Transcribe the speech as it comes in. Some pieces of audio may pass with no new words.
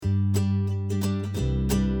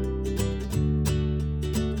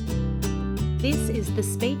This is the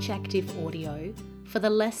Speech Active audio for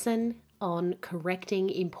the lesson on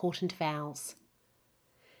correcting important vowels.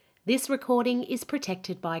 This recording is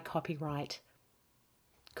protected by copyright.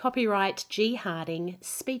 Copyright G. Harding,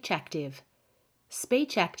 Speech Active,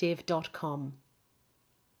 speechactive.com.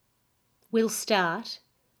 We'll start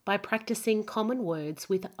by practicing common words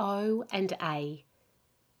with O and A.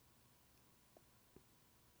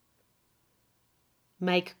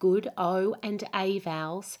 Make good O and A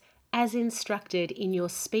vowels as instructed in your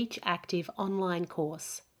Speech Active online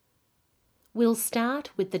course. We'll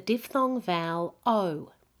start with the diphthong vowel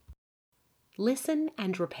O. Listen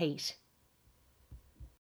and repeat.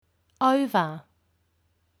 Over,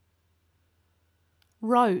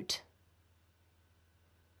 wrote,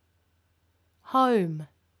 home,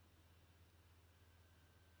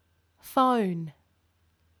 phone,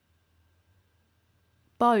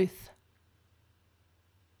 both,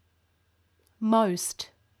 most,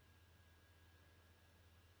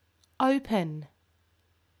 open,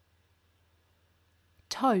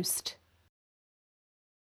 toast,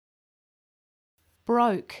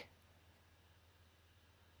 broke,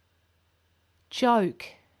 joke,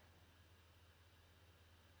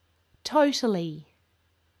 totally,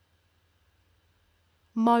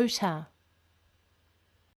 motor,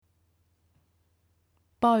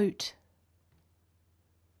 boat,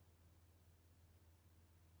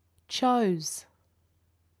 chose,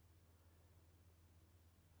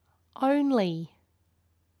 only,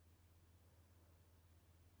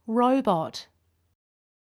 robot,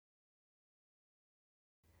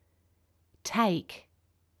 take,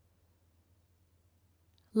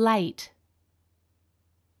 late,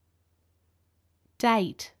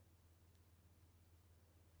 date,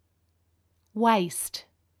 waste,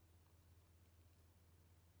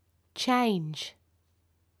 change,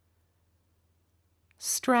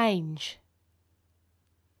 strange,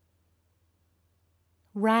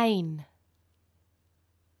 rain,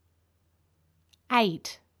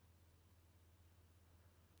 8,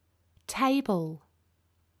 table,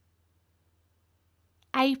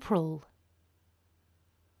 April,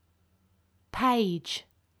 page,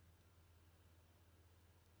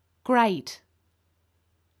 great,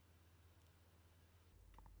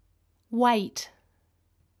 wait,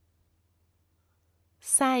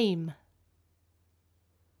 same,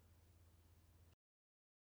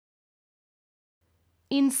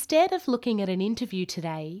 Instead of looking at an interview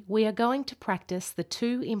today, we are going to practice the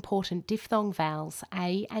two important diphthong vowels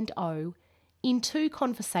A and O in 2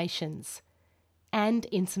 conversations and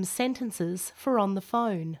in some sentences for on the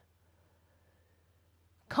phone.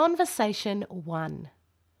 Conversation 1.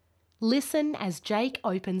 Listen as Jake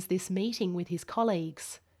opens this meeting with his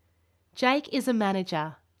colleagues. Jake is a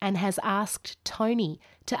manager and has asked Tony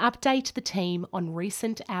to update the team on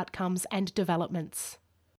recent outcomes and developments.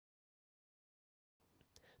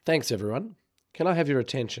 Thanks, everyone. Can I have your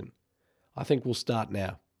attention? I think we'll start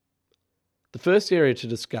now. The first area to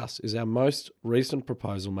discuss is our most recent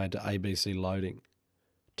proposal made to ABC Loading.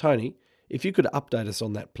 Tony, if you could update us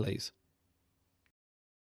on that, please.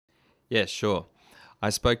 Yes, sure. I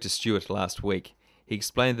spoke to Stuart last week. He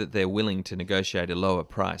explained that they're willing to negotiate a lower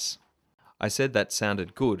price. I said that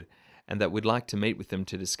sounded good and that we'd like to meet with them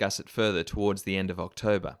to discuss it further towards the end of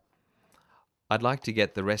October. I'd like to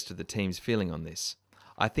get the rest of the team's feeling on this.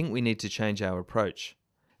 I think we need to change our approach.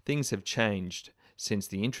 Things have changed since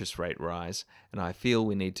the interest rate rise, and I feel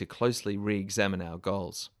we need to closely re-examine our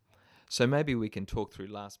goals. So maybe we can talk through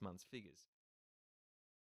last month's figures.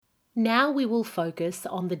 Now we will focus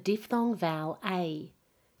on the diphthong vowel A,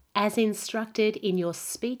 as instructed in your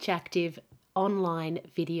Speech Active online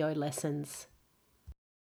video lessons.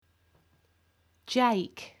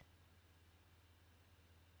 Jake,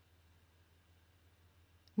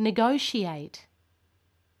 negotiate,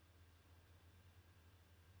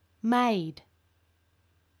 made,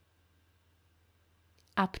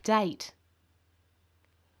 update,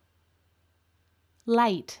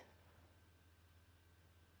 late,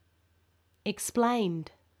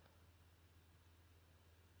 explained,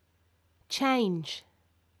 change,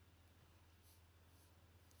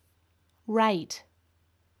 rate.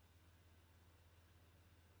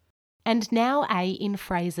 And now A in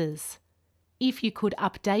phrases. If you could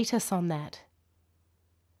update us on that.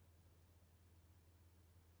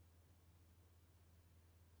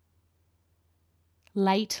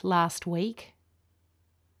 Late last week.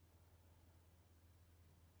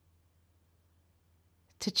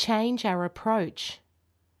 To change our approach.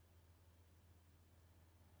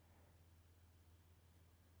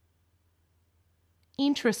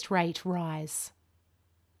 Interest rate rise.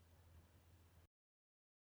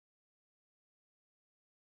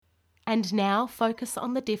 And now focus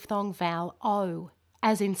on the diphthong vowel O,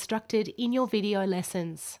 as instructed in your video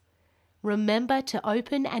lessons. Remember to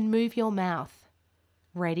open and move your mouth.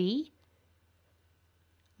 Ready?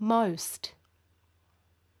 Most.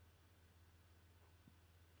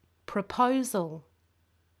 Proposal.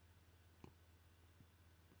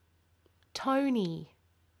 Tony.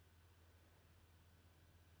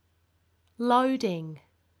 Loading.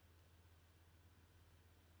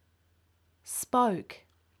 Spoke.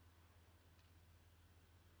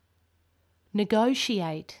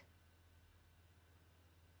 Negotiate.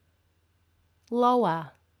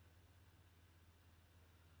 Lower.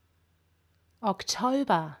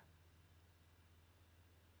 October.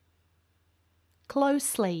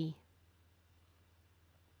 Closely.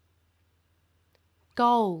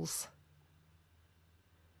 Goals.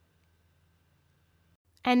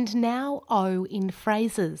 And now O in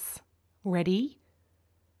phrases. Ready?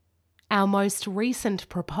 Our most recent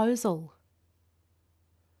proposal.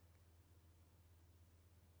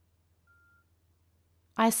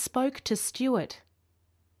 I spoke to Stuart.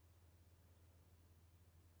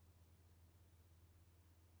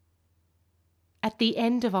 At the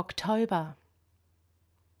end of October.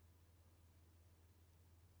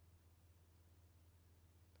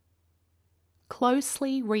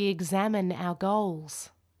 Closely re-examine our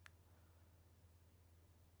goals.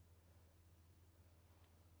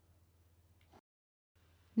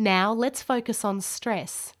 Now let's focus on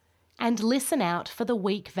stress and listen out for the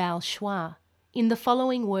weak vowel schwa in the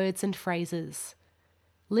following words and phrases.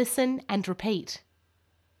 Listen and repeat.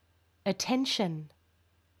 Attention.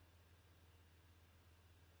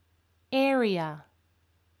 Area.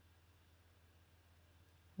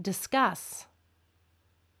 Discuss.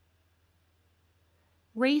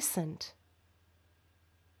 Recent.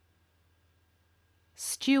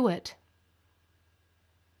 Stuart.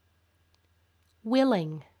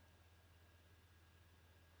 Willing.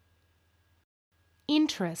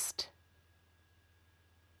 Interest.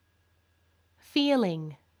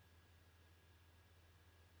 Feeling.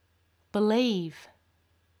 Believe.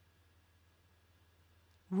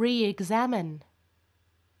 Re-examine.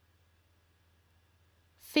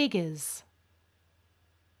 Figures.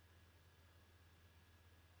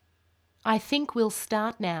 I think we'll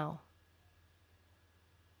start now.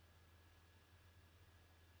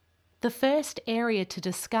 The first area to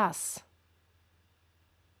discuss.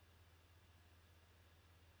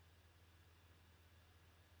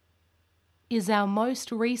 Is our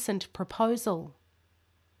most recent proposal.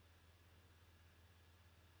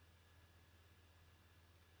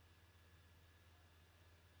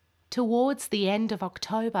 Towards the end of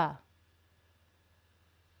October.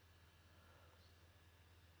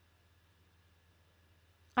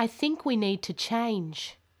 I think we need to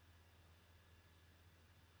change.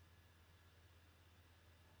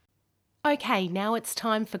 Okay, now it's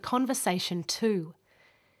time for conversation 2.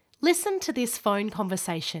 Listen to this phone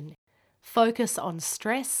conversation. Focus on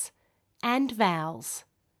stress and vowels,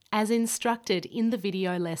 as instructed in the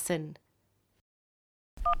video lesson.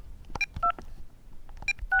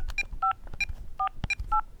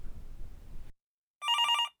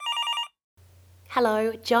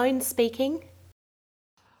 Hello, Joan speaking.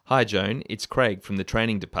 Hi, Joan. It's Craig from the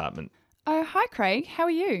training department. Oh, hi Craig. How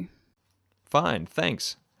are you? Fine,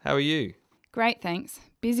 thanks. How are you? Great, thanks.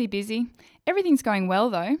 Busy. Everything's going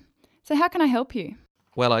well though. So how can I help you?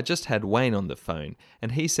 Well, I just had Wayne on the phone,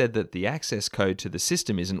 and he said that the access code to the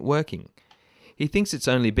system isn't working. He thinks it's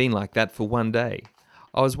only been like that for one day.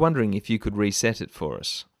 I was wondering if you could reset it for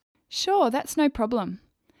us. Sure, that's no problem.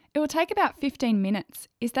 It will take about 15 minutes.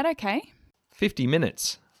 Is that okay? 50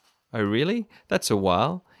 minutes? Oh, really? That's a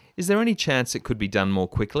while. Is there any chance it could be done more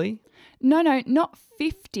quickly? No, not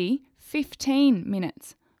 50, 15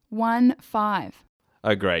 minutes. 1-5.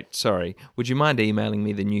 Oh, great. Sorry. Would you mind emailing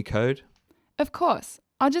me the new code? Of course.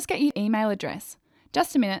 I'll just get your email address.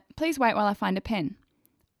 Just a minute. Please wait while I find a pen.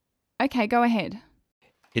 Okay, go ahead.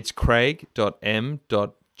 It's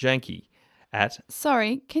craig.m.janke at...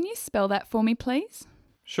 Sorry, can you spell that for me, please?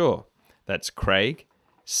 Sure. That's Craig,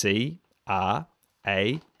 C-R-A-I-G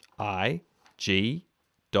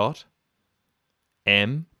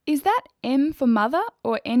 .m. Is that M for mother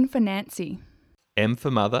or N for Nancy? M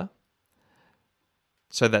for mother.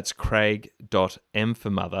 So that's Craig.m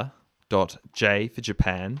for mother, .j for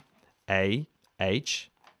Japan,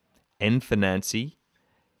 A-H, N for Nancy,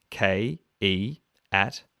 K-E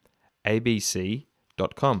at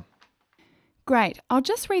abc.com. Great. I'll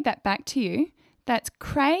just read that back to you. That's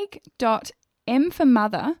Craig.m for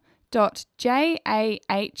mother,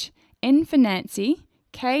 .j-a-h, N for Nancy,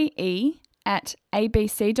 K-E at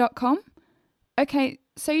abc.com. Okay,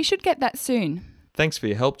 so you should get that soon. Thanks for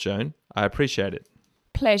your help, Joan. I appreciate it.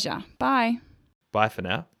 Pleasure. Bye. Bye for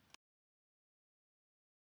now.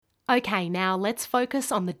 Okay, now let's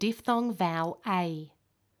focus on the diphthong vowel A.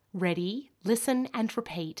 Ready? Listen and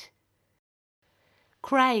repeat.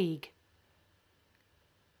 Craig.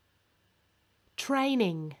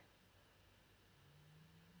 Training.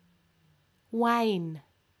 Wayne.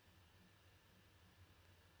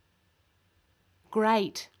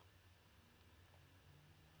 Great.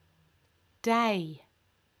 Day.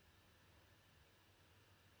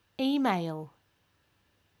 Email.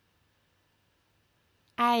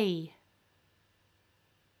 A.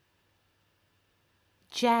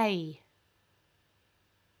 J.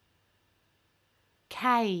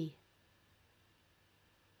 K.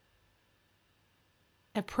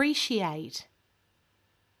 Appreciate.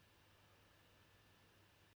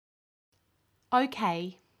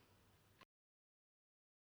 Okay.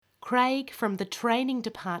 Craig from the training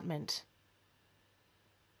department.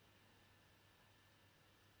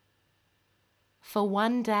 For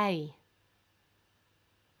one day.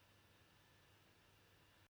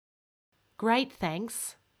 Great,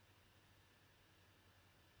 thanks.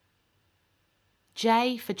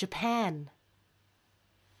 J for Japan.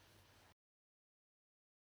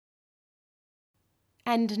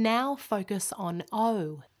 And now focus on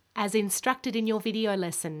O. As instructed in your video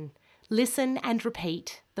lesson, listen and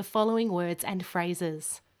repeat the following words and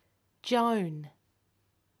phrases. Joan.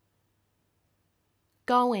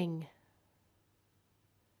 Going.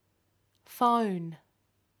 Phone.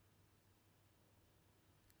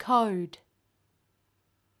 Code.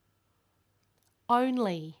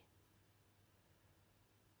 Only.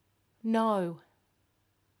 No.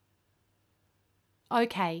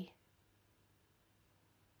 Okay.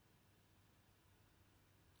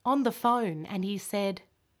 On the phone, and he said,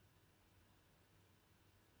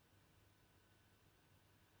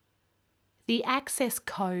 the access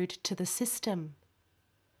code to the system.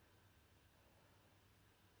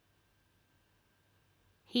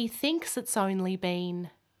 He thinks it's only been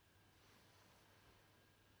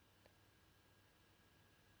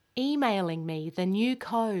emailing me the new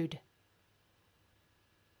code.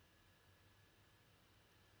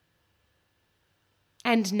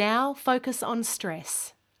 And now focus on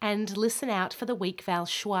stress and listen out for the weak vowel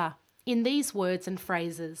schwa in these words and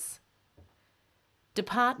phrases.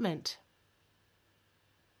 Department.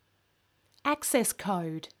 Access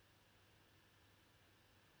code.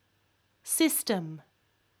 System.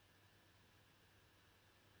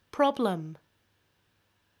 Problem.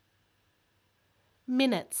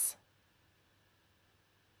 Minutes.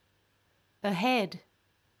 Ahead.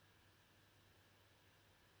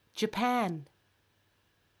 Japan.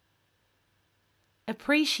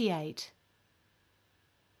 Appreciate.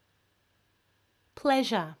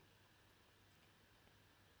 Pleasure.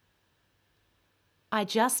 I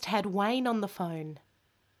just had Wayne on the phone.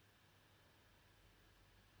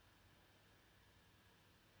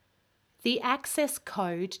 The access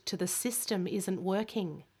code to the system isn't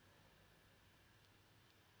working.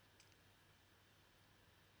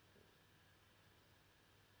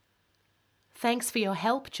 Thanks for your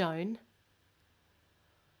help, Joan.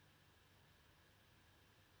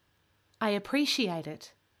 I appreciate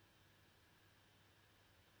it.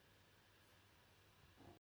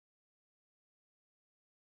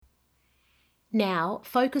 Now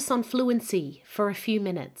focus on fluency for a few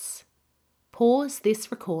minutes. Pause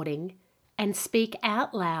this recording and speak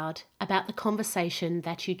out loud about the conversation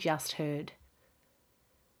that you just heard.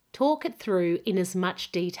 Talk it through in as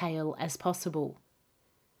much detail as possible.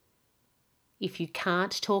 If you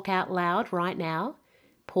can't talk out loud right now,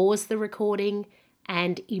 pause the recording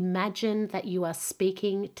and imagine that you are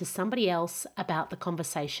speaking to somebody else about the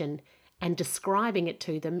conversation and describing it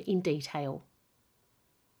to them in detail.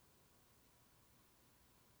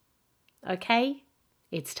 Okay,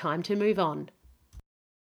 it's time to move on.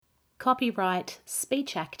 Copyright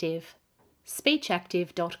Speech Active,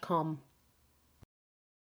 speechactive.com.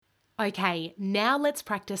 Okay, now let's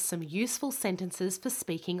practice some useful sentences for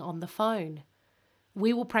speaking on the phone.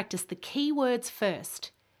 We will practice the key words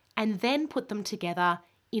first and then put them together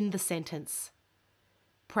in the sentence.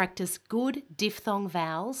 Practice good diphthong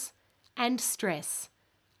vowels and stress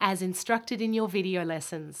as instructed in your video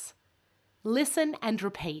lessons. Listen and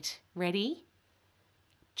repeat. Ready?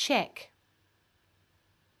 Check.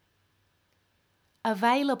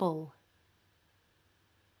 Available.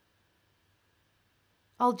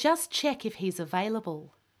 I'll just check if he's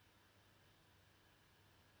available.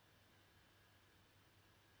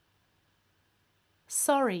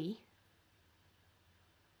 Sorry.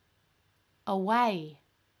 Away.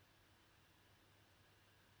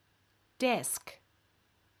 Desk.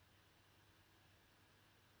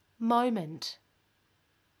 moment.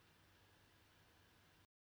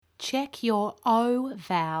 Check your O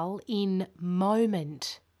vowel in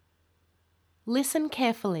moment. Listen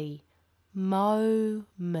carefully.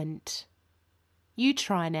 Moment. You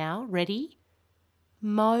try now. Ready?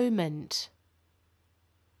 Moment.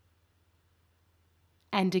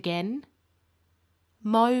 And again.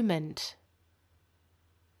 Moment.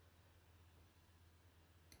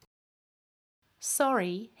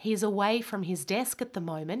 Sorry, he's away from his desk at the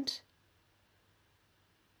moment.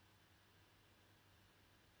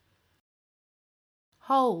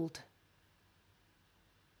 Hold.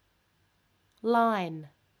 Line.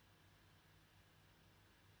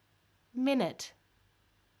 Minute.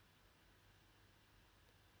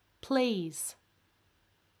 Please.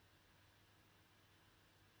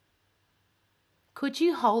 Could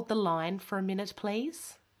you hold the line for a minute,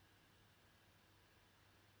 please?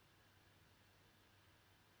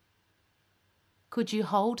 Could you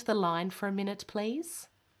hold the line for a minute, please?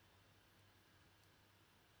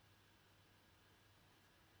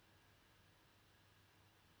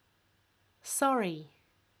 Sorry.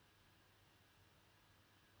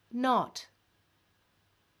 Not.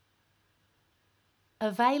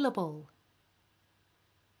 Available.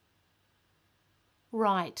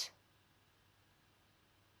 Right.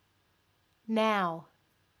 Now.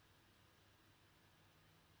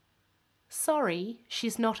 Sorry,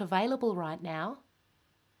 she's not available right now.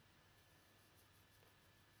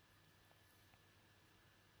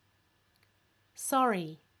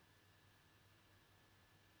 Sorry.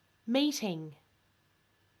 Meeting.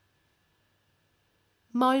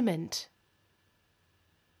 Moment.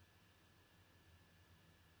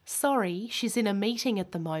 Sorry, she's in a meeting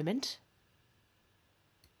at the moment.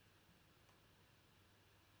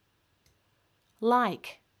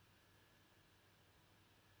 Like.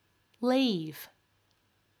 Leave.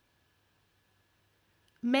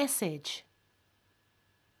 Message.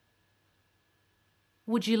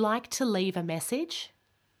 Would you like to leave a message?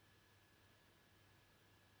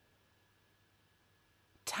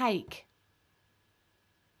 Take.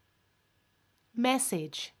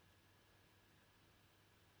 Message.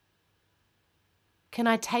 Can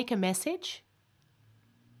I take a message?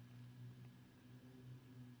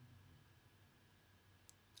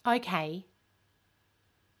 Okay.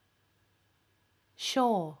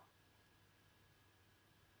 Sure.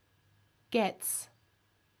 Gets.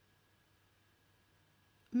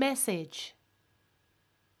 Message.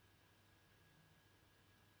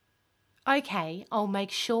 Okay, I'll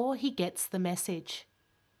make sure he gets the message.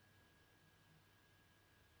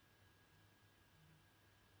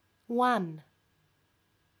 One.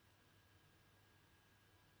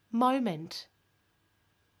 Moment.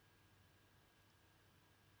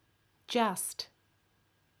 Just.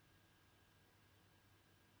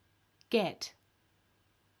 Get.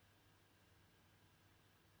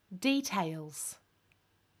 Details.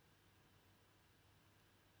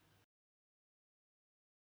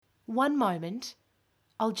 One moment,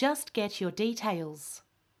 I'll just get your details.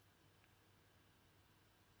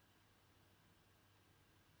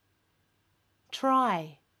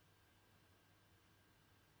 Try.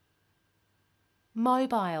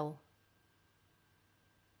 Mobile.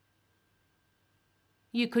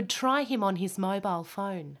 You could try him on his mobile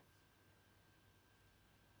phone.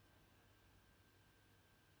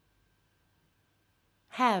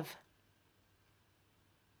 Have.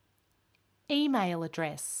 Email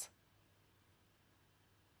address.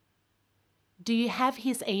 Do you have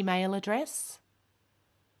his email address?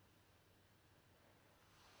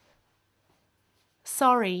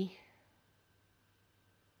 Sorry.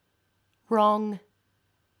 Wrong.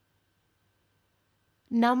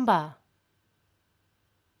 Number.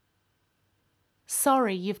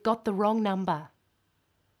 Sorry, you've got the wrong number.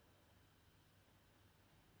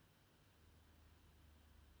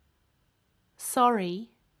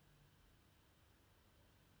 Sorry.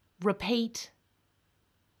 Repeat.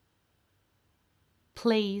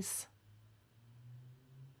 Please.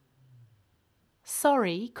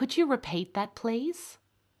 Sorry, could you repeat that, please?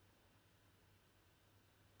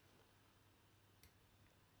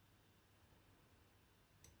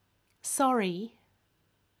 Sorry.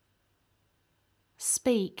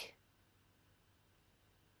 Speak.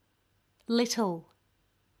 Little.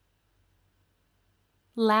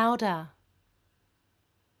 Louder.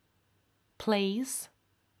 Please.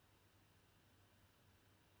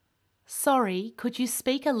 Sorry, could you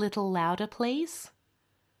speak a little louder, please?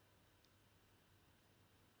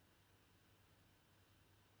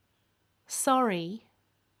 Sorry.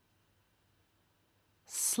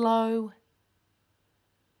 Slow.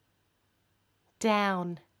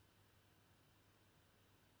 Down.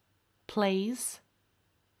 Please.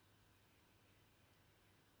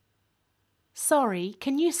 Sorry,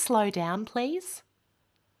 can you slow down, please?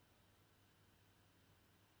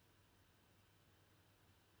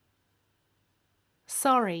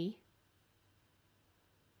 Sorry.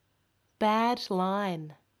 Bad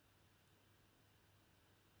line.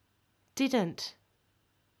 Didn't.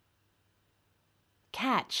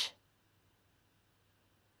 Catch.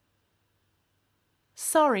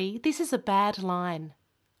 Sorry, this is a bad line.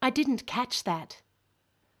 I didn't catch that.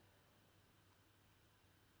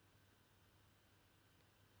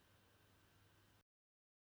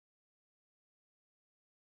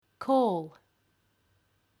 Call.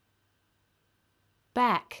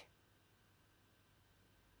 Back.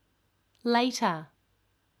 Later.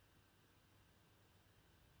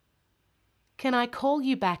 Can I call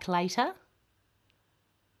you back later?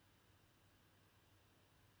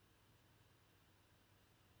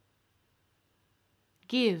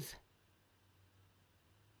 Give.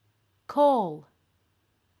 Call.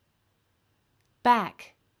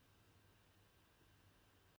 Back.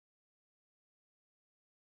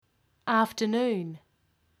 Afternoon.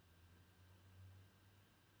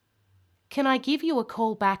 Can I give you a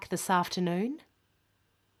call back this afternoon?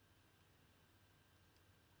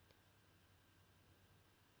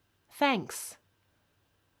 Thanks.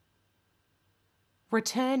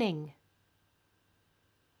 Returning.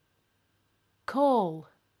 Call.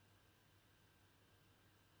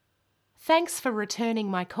 Thanks for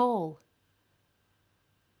returning my call.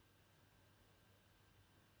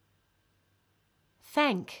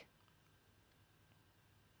 Thank.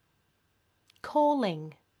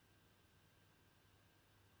 Calling.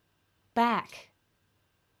 Back.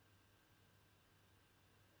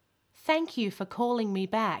 Thank you for calling me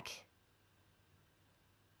back.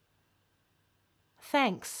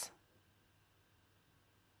 Thanks.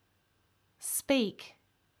 Speak.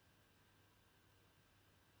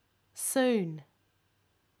 Soon.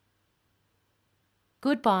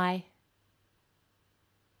 Goodbye.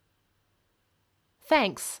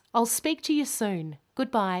 Thanks. I'll speak to you soon.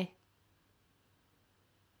 Goodbye.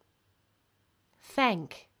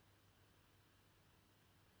 Thank.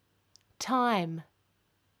 Time.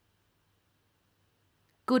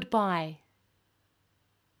 Goodbye.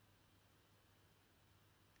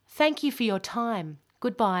 Thank you for your time.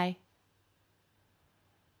 Goodbye.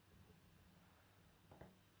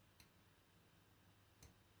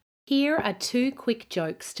 Here are 2 quick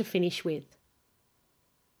jokes to finish with.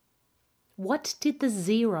 What did the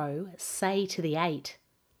 0 say to the 8?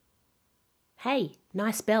 Hey,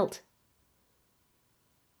 nice belt.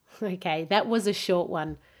 Okay, that was a short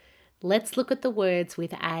one. Let's look at the words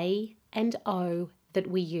with A and O that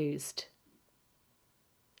we used.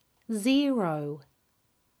 0.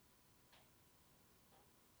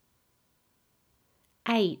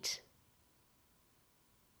 8.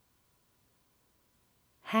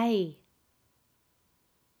 Hey.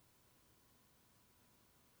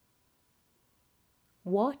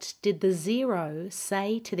 What did the 0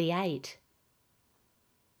 say to the 8?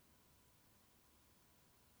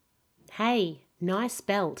 Hey, nice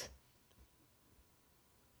belt.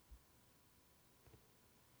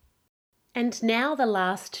 And now the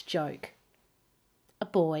last joke. A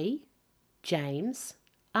boy, James,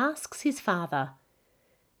 asks his father,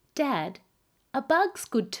 Dad, are bugs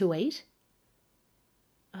good to eat?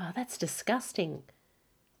 Oh, that's disgusting.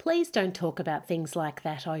 Please don't talk about things like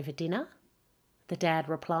that over dinner, the dad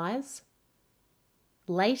replies.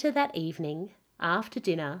 Later that evening, after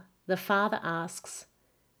dinner, the father asks,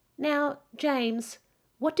 Now, James,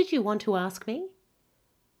 what did you want to ask me?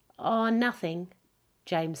 Oh, nothing,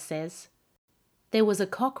 James says. There was a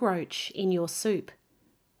cockroach in your soup,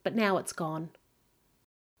 but now it's gone.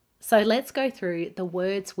 So let's go through the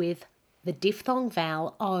words with the diphthong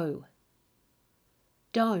vowel O.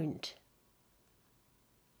 Don't.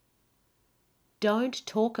 Don't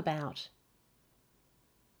talk about.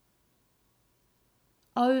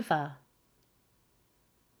 Over.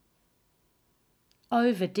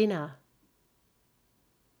 Over dinner.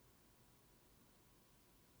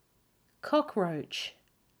 Cockroach.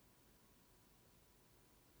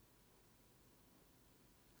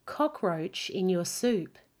 Cockroach in your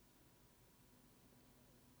soup.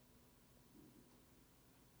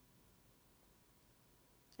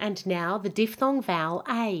 And now the diphthong vowel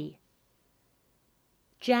A.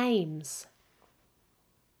 James.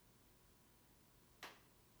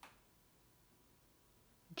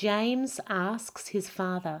 James asks his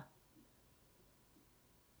father.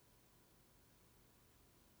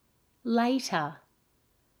 Later.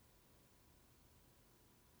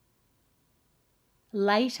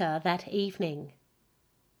 Later that evening.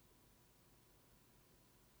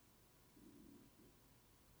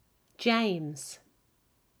 James.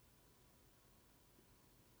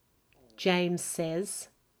 James says.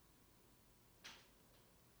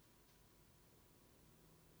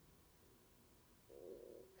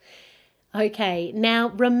 Okay, now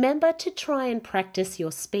remember to try and practice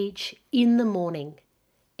your speech in the morning,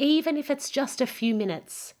 even if it's just a few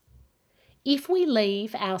minutes. If we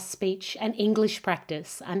leave our speech and English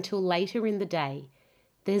practice until later in the day,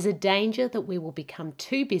 there's a danger that we will become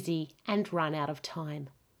too busy and run out of time.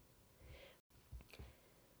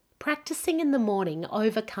 Practicing in the morning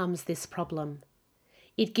overcomes this problem.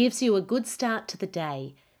 It gives you a good start to the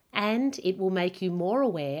day, and it will make you more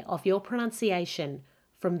aware of your pronunciation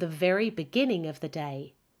from the very beginning of the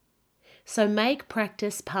day. So make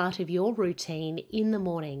practice part of your routine in the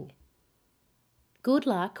morning. Good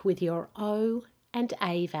luck with your O and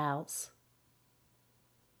A vowels.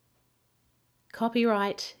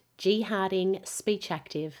 Copyright G. Harding Speech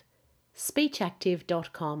Active,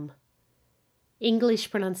 speechactive.com. English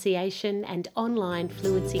pronunciation and online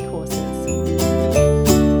fluency courses.